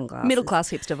trendy sunglasses. Middle class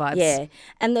hipster vibes. Yeah.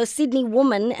 And the Sydney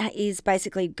woman is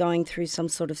basically going through some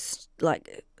sort of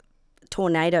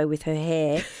tornado with her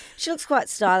hair. She looks quite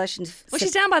stylish. Well,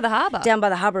 she's down by the harbour. Down by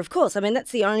the harbour, of course. I mean,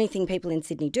 that's the only thing people in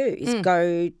Sydney do is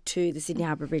go to the Sydney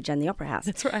Harbour Bridge and the Opera House.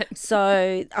 That's right.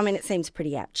 So, I mean, it seems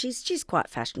pretty apt. She's quite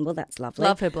fashionable. That's lovely.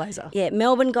 Love her blazer. Yeah,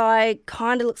 Melbourne guy,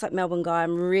 kind of looks like Melbourne guy.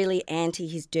 I'm really anti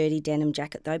his dirty denim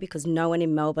jacket, though, because no one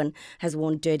in Melbourne has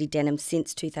worn dirty denim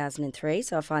since 2003.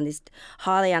 So I find this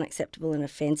highly unacceptable and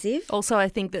offensive. Also, I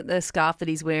think that the scarf that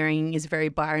he's wearing is very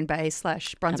Byron Bay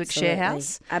 / Brunswick share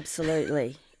house. Absolutely.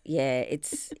 Yeah,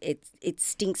 it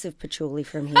stinks of patchouli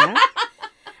from here.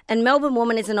 And Melbourne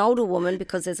woman is an older woman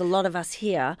because there's a lot of us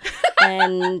here.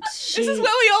 And this is where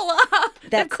we all are.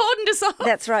 They've cordoned us off.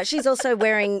 That's right. She's also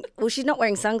she's not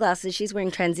wearing sunglasses. She's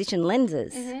wearing transition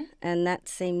lenses. Mm-hmm. And that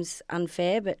seems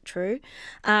unfair but true.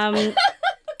 And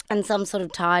some sort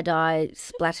of tie-dye,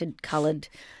 splattered coloured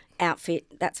outfit.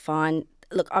 That's fine.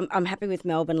 Look, I'm happy with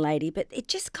Melbourne lady, but it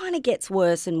just kind of gets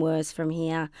worse and worse from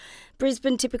here.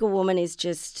 Brisbane typical woman is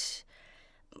just,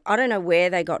 I don't know where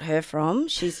they got her from.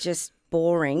 She's just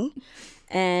boring.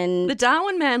 And the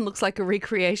Darwin man looks like a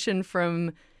recreation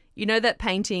from, that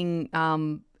painting,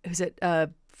 who's it,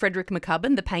 Frederick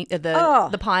McCubbin,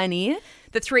 the pioneer,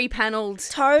 the 3-panelled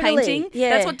painting.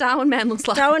 Yeah. That's what Darwin man looks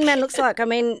like. Darwin man looks like. I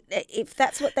mean, if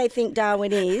that's what they think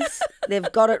Darwin is,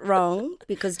 they've got it wrong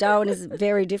because Darwin is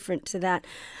very different to that.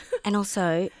 And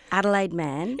also, Adelaide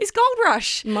man is Gold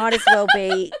Rush. Might as well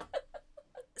be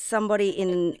somebody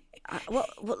in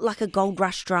like a Gold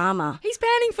Rush drama. He's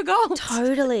panning for gold.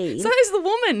 Totally. So is the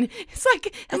woman. It's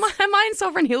like, am I in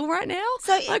Sovereign Hill right now?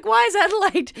 So, why is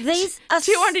Adelaide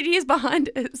 200 years behind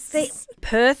us?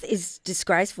 Perth is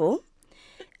disgraceful.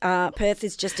 Perth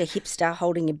is just a hipster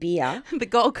holding a beer. The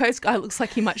Gold Coast guy looks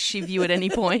like he might shiv you at any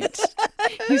point.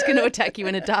 He's going to attack you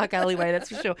in a dark alleyway, that's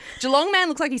for sure. Geelong man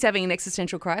looks like he's having an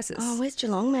existential crisis. Oh, where's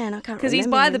Geelong man? I can't remember. Because he's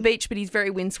by the beach, but he's very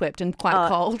windswept and quite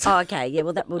cold. Oh, okay. Yeah,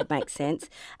 well, that would make sense.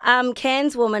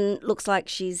 Cairns woman looks like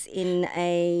she's in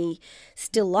a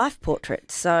still life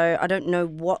portrait. So I don't know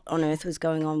what on earth was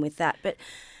going on with that. But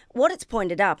what it's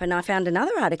pointed up, and I found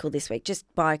another article this week just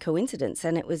by coincidence,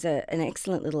 and it was an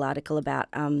excellent little article about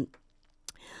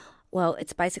well,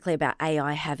 it's basically about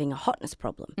AI having a hotness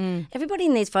problem. Everybody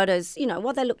in these photos, you know,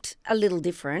 while they looked a little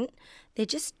different, they're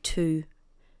just too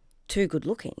good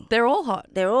looking. They're all hot.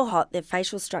 They're all hot. Their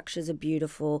facial structures are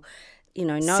beautiful. You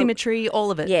know, no symmetry,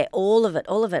 all of it. Yeah, all of it.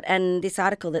 And this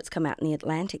article that's come out in The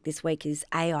Atlantic this week is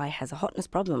AI has a hotness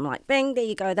problem. Like, bang, there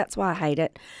you go. That's why I hate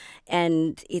it.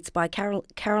 And it's by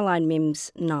Caroline Mims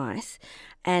Nice.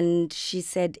 And she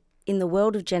said, in the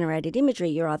world of generated imagery,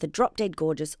 you're either drop-dead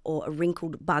gorgeous or a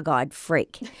wrinkled, bug-eyed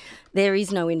freak. There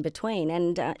is no in-between.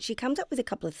 And she comes up with a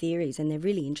couple of theories, and they're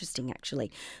really interesting,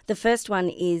 actually. The first one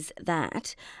is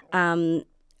that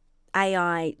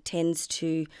AI tends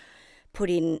to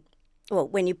put in, well,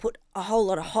 when you put a whole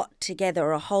lot of hot together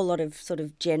or a whole lot of sort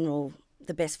of general,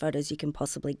 the best photos you can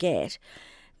possibly get,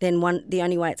 then the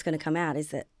only way it's going to come out is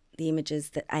that the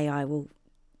images that AI will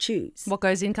choose. What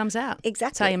goes in comes out. Exactly.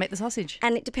 That's how you make the sausage.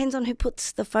 And it depends on who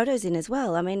puts the photos in as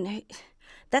well. I mean,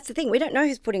 that's the thing. We don't know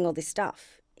who's putting all this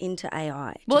stuff into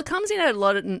AI. Well, it comes in a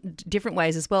lot of different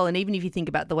ways as well. And even if you think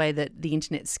about the way that the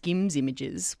internet skims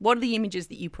images, what are the images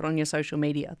that you put on your social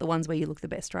media? The ones where you look the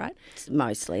best, right?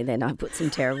 Mostly. Then I put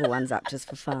some terrible ones up just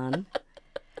for fun.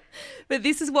 But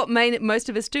this is what most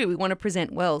of us do. We want to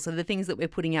present well. So the things that we're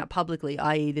putting out publicly,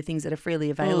 i.e. the things that are freely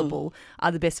available, are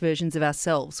the best versions of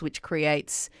ourselves, which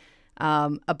creates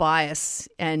a bias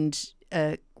and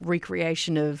a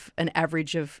recreation of an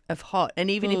average of hot. And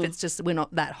even if it's just we're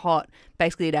not that hot,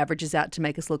 basically it averages out to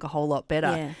make us look a whole lot better.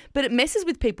 Yeah. But it messes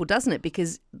with people, doesn't it?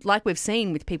 Because like we've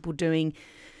seen with people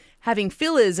having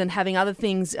fillers and having other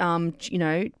things, you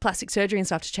know, plastic surgery and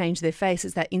stuff to change their face,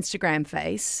 it's that Instagram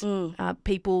face.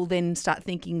 People then start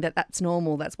thinking that that's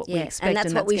normal, that's what we expect, and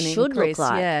that's what we should increase. look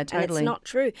like. Yeah, totally. And it's not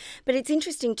true. But it's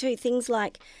interesting too, things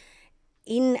like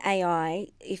in AI,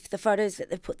 if the photos that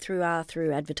they've put through are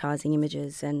through advertising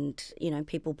images and, you know,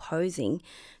 people posing,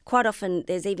 quite often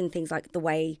there's even things like the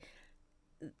way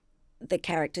the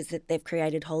characters that they've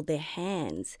created hold their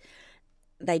hands.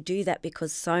 They do that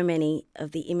because so many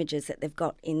of the images that they've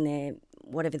got in their,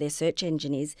 whatever their search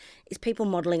engine is people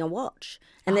modelling a watch.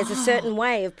 And there's a certain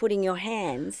way of putting your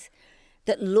hands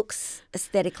that looks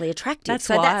aesthetically attractive. That's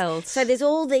wild. So there's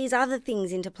all these other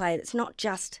things into play. It's not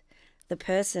just the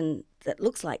person that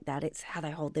looks like that, it's how they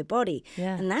hold their body.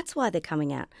 Yeah. And that's why they're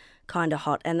coming out kind of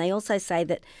hot. And they also say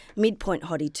that midpoint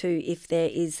hottie too, if there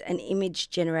is an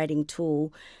image generating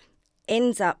tool,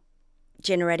 ends up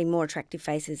generating more attractive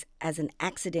faces as an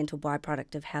accidental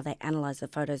byproduct of how they analyse the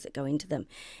photos that go into them.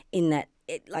 In that,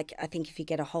 I think if you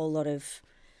get a whole lot of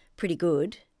pretty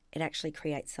good, it actually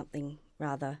creates something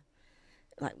rather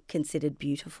considered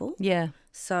beautiful. Yeah.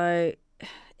 So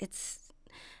it's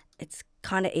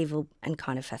kind of evil and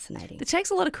kind of fascinating. It takes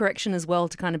a lot of correction as well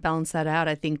to kind of balance that out,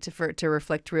 I think, for it to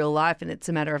reflect real life. And it's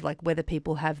a matter of whether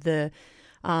people have the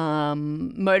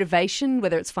motivation,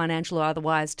 whether it's financial or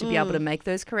otherwise, to be able to make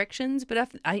those corrections.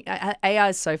 But AI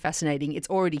is so fascinating. It's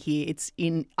already here. It's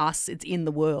in us. It's in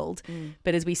the world.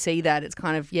 But as we see that, it's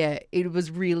kind of, it was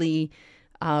really,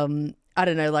 I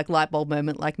don't know, light bulb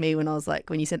moment like me when I was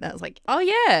when you said that, I was like, oh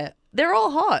yeah, they're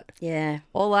all hot. Yeah.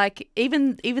 Or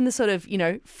even the sort of,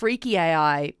 freaky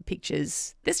AI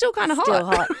pictures, they're still kind of hot. Still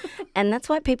hot. And that's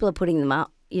why people are putting them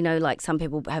up. You know, some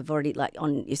people have already,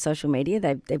 on your social media,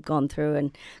 they've gone through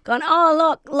and gone, oh,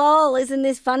 look, lol, isn't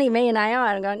this funny, me and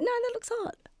AI? And I'm going, no, that looks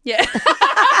hot. Yeah.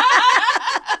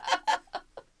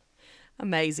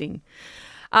 Amazing.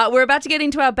 We're about to get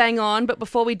into our bang on, but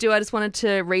before we do, I just wanted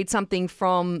to read something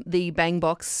from the bang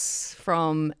box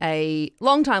from a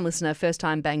long-time listener,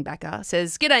 first-time bang backer. It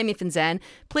says, "G'day, Miff and Zan.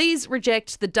 Please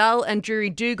reject the dull and dreary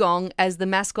dugong as the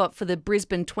mascot for the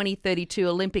Brisbane 2032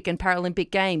 Olympic and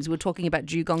Paralympic Games." We were talking about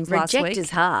dugongs last week. Reject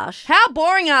is harsh. How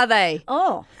boring are they?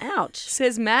 Oh, ouch.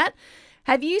 Says Matt.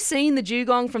 "Have you seen the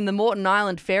dugong from the Moreton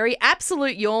Island ferry?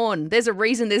 Absolute yawn. There's a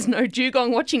reason there's no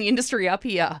dugong watching industry up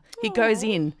here." He goes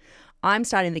in. "I'm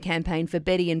starting the campaign for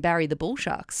Betty and Barry the bull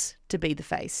sharks to be the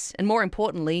face, and more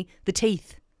importantly, the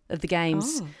teeth of the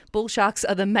games. Bull sharks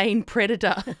are the main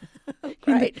predator."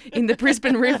 in the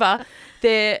Brisbane River.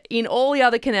 They're in all the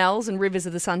other canals and rivers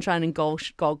of the Sunshine and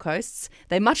Gold Coasts.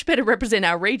 They much better represent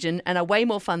our region and are way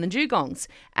more fun than dugongs.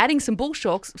 Adding some bull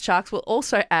sharks will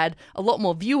also add a lot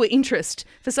more viewer interest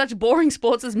for such boring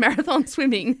sports as marathon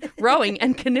swimming, rowing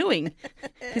and canoeing,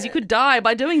 because you could die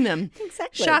by doing them.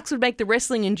 Exactly. Sharks would make the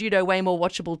wrestling and judo way more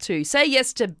watchable too. Say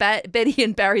yes to Betty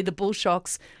and Barry the bull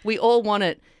sharks. We all want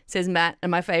it, says Matt. And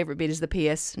my favourite bit is the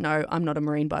PS. No, I'm not a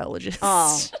marine biologist.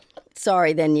 Oh,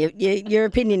 sorry, then your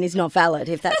opinion is not valid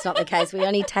if that's not the case. We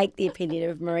only take the opinion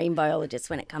of marine biologists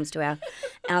when it comes to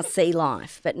our sea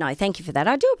life. But no, thank you for that.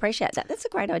 I do appreciate that. That's a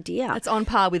great idea. It's on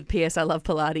par with PS. I love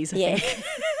Pilates. I think.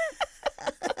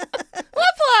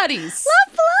 Love Pilates.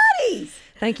 Love Pilates.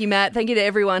 Thank you, Matt. Thank you to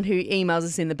everyone who emails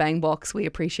us in the bang box. We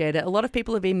appreciate it. A lot of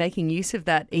people have been making use of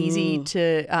that easy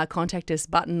to contact us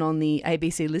button on the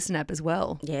ABC Listen app as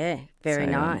well. Yeah, very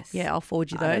nice. Yeah, I'll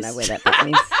forward you those. I don't know where that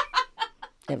button is.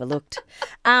 Never looked.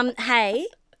 Hey,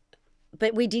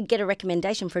 but we did get a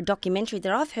recommendation for a documentary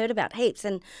that I've heard about heaps,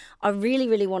 and I really,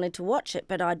 really wanted to watch it,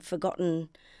 but I'd forgotten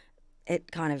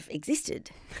it kind of existed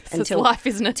until life,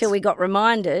 isn't it? Until we got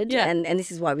reminded, yeah. And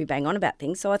this is why we bang on about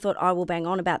things. So I thought I will bang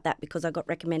on about that because I got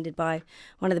recommended by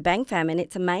one of the Bang fam, and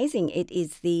it's amazing. It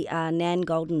is the Nan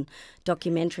Goldin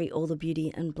documentary, All the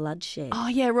Beauty and Bloodshed. Oh,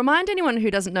 yeah. Remind anyone who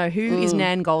doesn't know, who is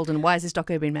Nan Goldin? Why has this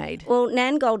doco been made? Well,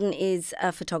 Nan Goldin is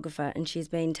a photographer, and she's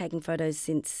been taking photos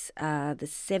since the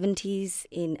 70s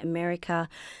in America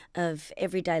of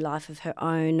everyday life of her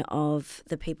own, of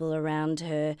the people around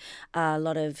her, a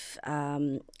lot of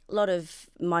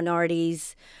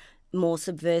minorities, more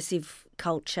subversive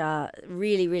culture,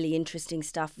 really, really interesting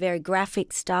stuff, very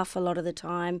graphic stuff a lot of the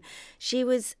time. She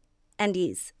was and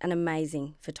is an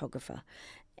amazing photographer.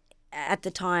 At the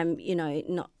time,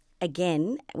 not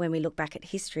again, when we look back at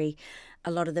history, a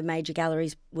lot of the major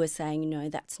galleries were saying,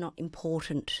 that's not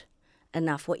important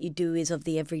enough. What you do is of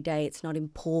the everyday, it's not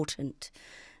important.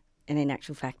 And in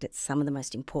actual fact, it's some of the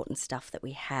most important stuff that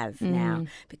we have now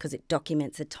because it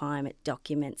documents a time, it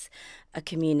documents a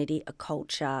community, a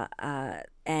culture,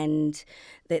 and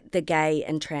the gay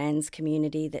and trans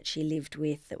community that she lived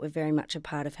with that were very much a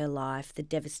part of her life, the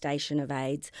devastation of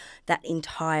AIDS, that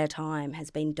entire time has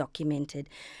been documented.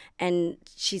 And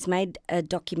she's made a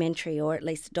documentary, or at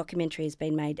least a documentary has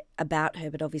been made about her,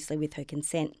 but obviously with her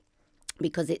consent,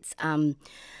 because it's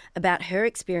about her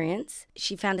experience.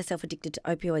 She found herself addicted to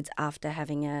opioids after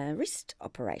having a wrist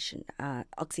operation,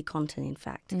 OxyContin, in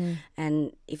fact.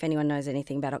 And if anyone knows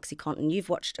anything about OxyContin, you've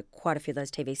watched quite a few of those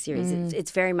TV series.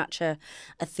 It's very much a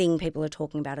thing people are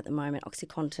talking about at the moment.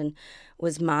 OxyContin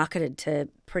was marketed to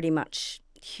pretty much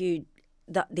huge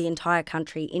the entire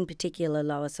country, in particular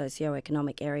lower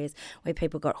socioeconomic areas where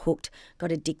people got hooked, got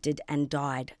addicted and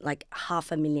died. Like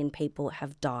 500,000 people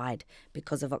have died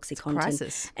because of OxyContin. It's a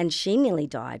crisis. And she nearly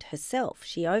died herself.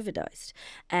 She overdosed.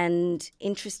 And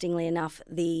interestingly enough,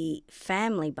 the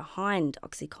family behind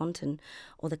OxyContin,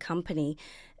 or the company,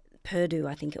 Purdue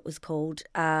I think it was called,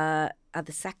 are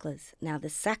the Sacklers. Now the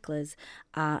Sacklers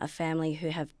are a family who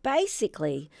have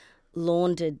basically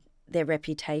laundered their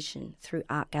reputation through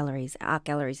art galleries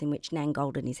in which Nan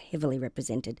Goldin is heavily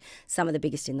represented, some of the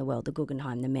biggest in the world, the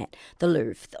Guggenheim, the Met, the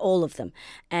Louvre, all of them.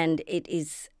 And it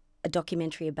is a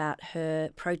documentary about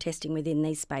her protesting within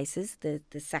these spaces, the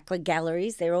Sackler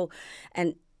galleries. They're all,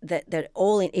 and they're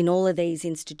all in all of these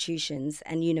institutions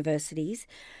and universities,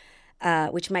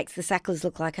 which makes the Sacklers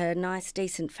look like a nice,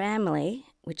 decent family,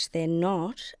 which they're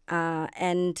not.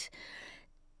 And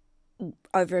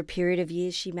over a period of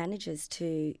years, she manages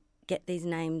to get these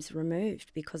names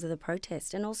removed because of the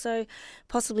protest, and also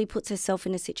possibly puts herself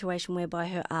in a situation whereby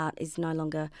her art is no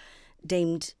longer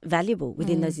deemed valuable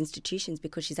within those institutions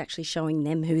because she's actually showing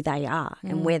them who they are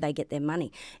and where they get their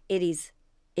money. It is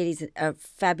a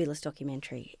fabulous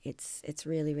documentary. It's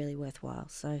really, really worthwhile.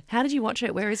 So, how did you watch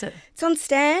it? Where is it? It's on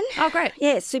Stan. Oh, great.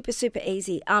 Yeah, super, super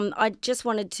easy. I just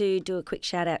wanted to do a quick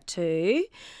shout out to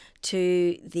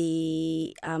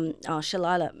the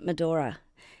Shalila Medora.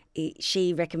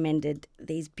 She recommended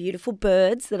these beautiful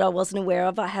birds that I wasn't aware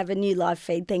of. I have a new live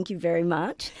feed. Thank you very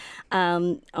much.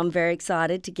 I'm very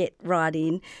excited to get right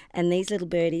in. And these little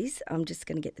birdies, I'm just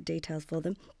going to get the details for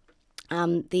them.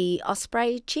 The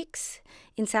osprey chicks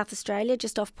in South Australia,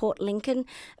 just off Port Lincoln.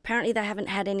 Apparently they haven't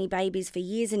had any babies for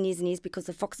years and years and years because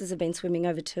the foxes have been swimming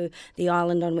over to the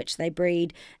island on which they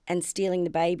breed and stealing the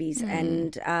babies.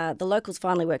 And the locals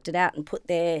finally worked it out and put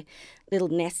their little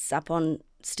nests up on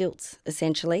stilts,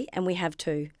 essentially. And we have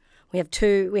two.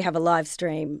 We have a live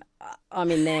stream. I'm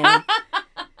in there.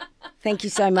 Thank you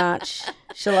so much,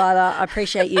 Shalila. I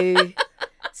appreciate you.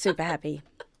 Super happy.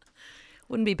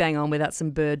 Wouldn't be bang on without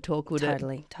some bird talk, would it?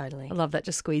 Totally. I love that,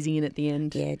 just squeezing in at the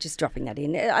end. Yeah, just dropping that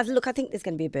in. Look, I think there's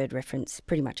going to be a bird reference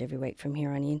pretty much every week from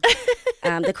here on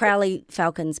in. The Crowley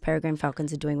Falcons, Peregrine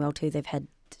Falcons, are doing well too. They've had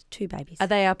 2 babies. Are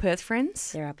they our Perth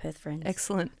friends? They're our Perth friends.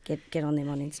 Excellent. Get on them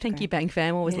on Instagram. Thank you, Bang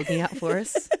Fam, always looking out for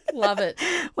us. Love it.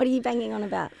 What are you banging on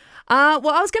about? Well,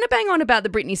 I was going to bang on about the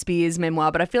Britney Spears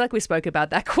memoir, but I feel like we spoke about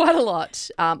that quite a lot.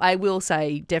 I will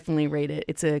say definitely read it.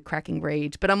 It's a cracking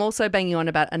read. But I'm also banging on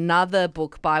about another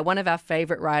book by one of our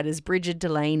favourite writers, Brigid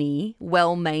Delaney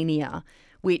Wellmania,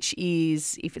 which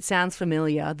is, if it sounds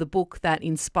familiar, the book that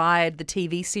inspired the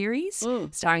TV series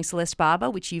starring Celeste Barber,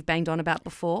 which you've banged on about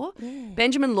before. Yeah.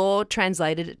 Benjamin Law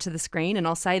translated it to the screen, and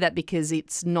I'll say that because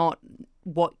it's not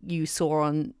what you saw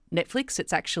on Netflix.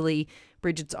 It's actually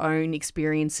Brigid's own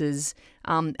experiences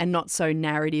and not so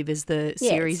narrative as the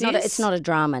series is. It's not a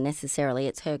drama necessarily.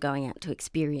 It's her going out to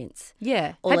experience.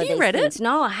 Yeah. Have you read it?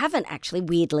 No, I haven't actually,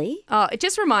 weirdly. Oh, it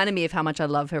just reminded me of how much I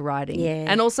love her writing. Yeah.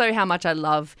 And also how much I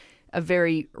love a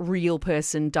very real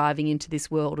person diving into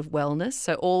this world of wellness.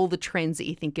 So all the trends that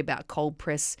you think about, cold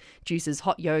press juices,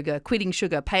 hot yoga, quitting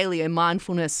sugar, paleo,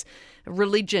 mindfulness,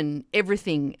 religion,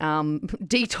 everything,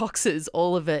 detoxes,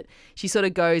 all of it. She sort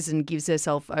of goes and gives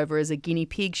herself over as a guinea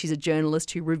pig. She's a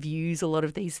journalist who reviews a lot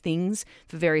of these things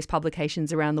for various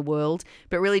publications around the world,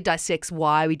 but really dissects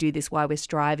why we do this, why we're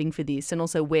striving for this, and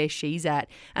also where she's at.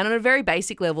 And on a very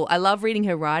basic level, I love reading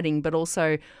her writing, but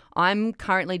also I'm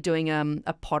currently doing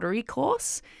a pottery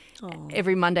course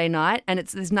every Monday night, and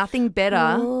there's nothing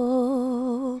better.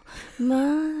 Oh,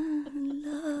 my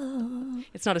love.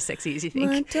 It's not as sexy as you think.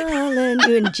 My darling.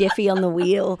 You and Jeffy on the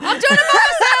wheel. I'm doing it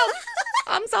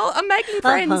by myself. I'm making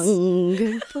friends.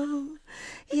 Hunger for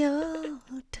your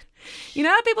You know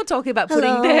how people talk about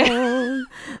putting their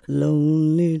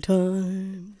lonely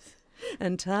times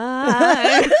and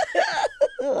time.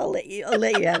 I'll let you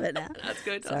have it now. That's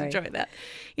good. Sorry. I was enjoying that.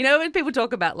 You know when people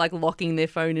talk about like locking their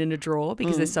phone in a drawer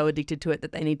because they're so addicted to it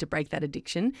that they need to break that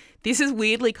addiction? This is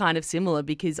weirdly kind of similar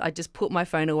because I just put my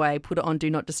phone away, put it on Do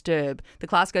Not Disturb. The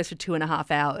class goes for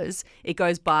 2.5 hours. It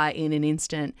goes by in an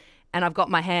instant. And I've got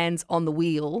my hands on the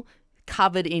wheel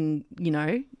covered in,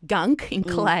 gunk, in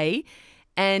clay.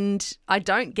 And I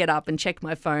don't get up and check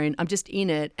my phone. I'm just in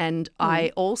it. And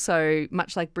I also,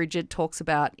 much like Brigid talks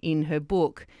about in her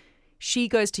book, she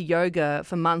goes to yoga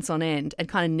for months on end and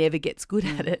kind of never gets good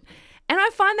at it. And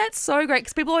I find that so great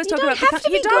because people always talk about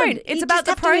you don't. It's about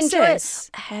the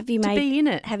process. Have you to be in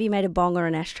it. Have you made a bong or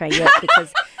an ashtray yet?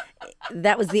 Because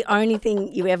that was the only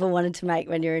thing you ever wanted to make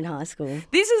when you were in high school.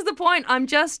 This is the point. I'm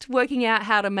just working out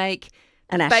how to make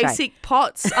an ashtray. Basic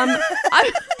pots.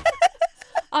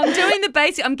 I'm doing the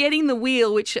basic. I'm getting the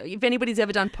wheel, which if anybody's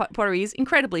ever done pottery is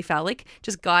incredibly phallic,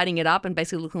 just guiding it up and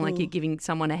basically looking like you're giving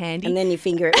someone a handy. And then you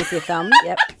finger it with your thumb.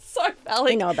 Yep. So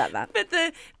phallic. We know about that.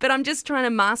 But I'm just trying to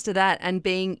master that and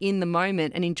being in the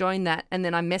moment and enjoying that. And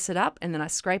then I mess it up and then I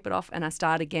scrape it off and I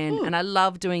start again. And I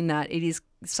love doing that. It is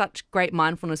such great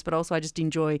mindfulness, but also I just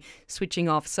enjoy switching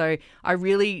off. So I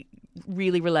really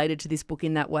related to this book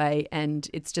in that way, and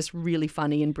it's just really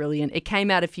funny and brilliant. It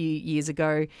came out a few years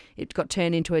ago. It got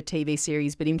turned into a TV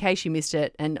series, but in case you missed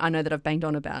it, and I know that I've banged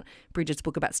on about Brigid's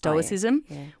book about stoicism,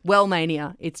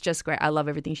 Wellmania, it's just great. I love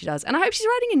everything she does. And I hope she's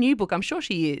writing a new book. I'm sure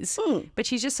she is, but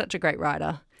she's just such a great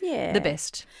writer. Yeah. The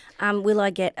best. Will I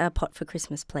get a pot for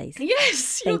Christmas, please?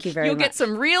 Yes. Thank you very much. You'll get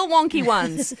some real wonky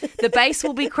ones. The base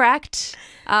will be cracked.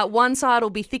 One side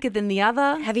will be thicker than the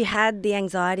other. Have you had the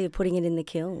anxiety of putting it in the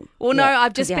kiln? Well, no,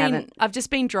 I've just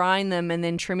been drying them and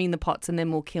then trimming the pots and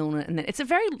then we'll kiln it. And then it's a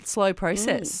very slow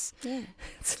process. Yeah.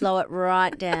 Slow it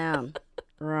right down.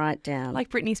 Right down. Like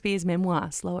Britney Spears'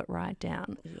 memoir, slow it right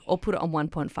down. Yeah. Or put it on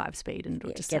 1.5 speed and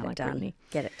it'll just sound like Britney.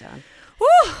 Get it done.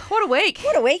 Woo, what a week.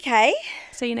 What a week, hey?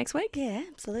 See you next week. Yeah,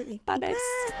 absolutely. Bye, babes.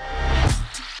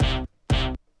 Bang.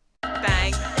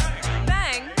 Bang.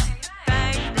 Bang.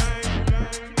 Bang.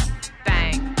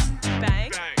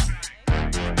 Bang.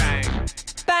 Bang.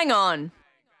 Bang on.